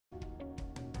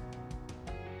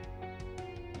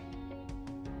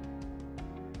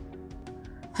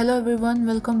Hello everyone,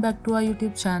 welcome back to our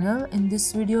YouTube channel. In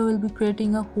this video, we'll be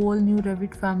creating a whole new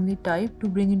Revit family type to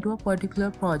bring into a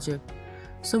particular project.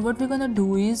 So what we're gonna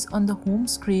do is, on the home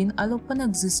screen, I'll open an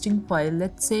existing file,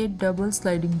 let's say double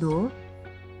sliding door.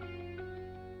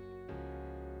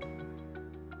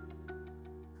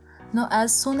 Now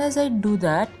as soon as I do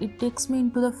that, it takes me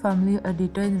into the family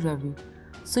editor in Revit.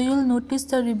 So you'll notice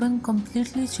the ribbon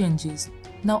completely changes.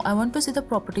 Now I want to see the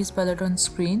properties palette on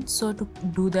screen, so to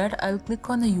do that I'll click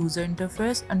on the user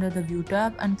interface under the view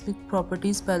tab and click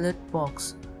properties palette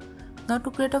box. Now to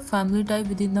create a family type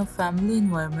within a family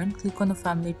environment, click on the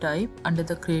family type under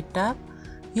the create tab.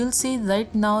 You'll see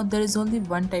right now there is only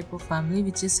one type of family,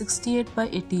 which is 68 by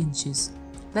 80 inches.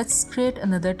 Let's create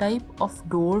another type of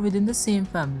door within the same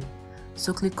family.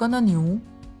 So click on a new,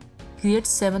 create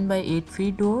 7 by 8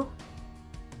 feet door.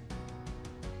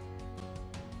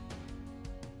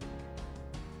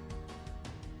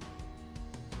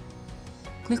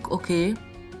 Click OK.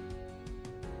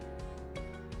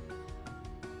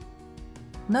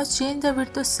 Now change the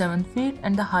width to 7 feet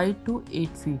and the height to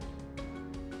 8 feet.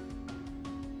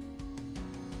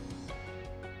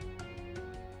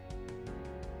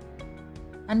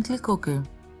 And click OK.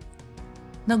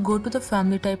 Now go to the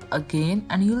family type again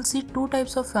and you'll see two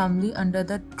types of family under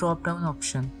the drop down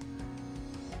option.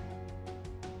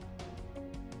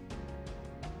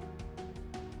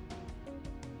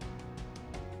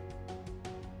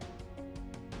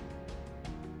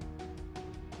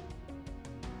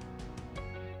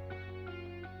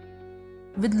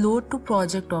 With load to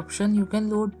project option, you can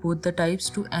load both the types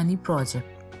to any project.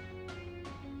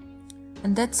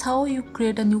 And that's how you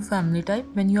create a new family type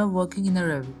when you are working in a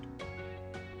Revit.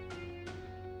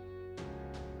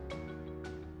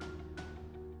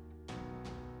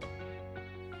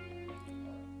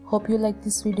 Hope you like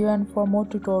this video, and for more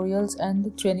tutorials and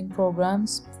the training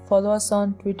programs, follow us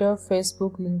on Twitter,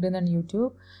 Facebook, LinkedIn and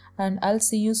YouTube, and I'll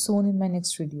see you soon in my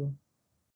next video.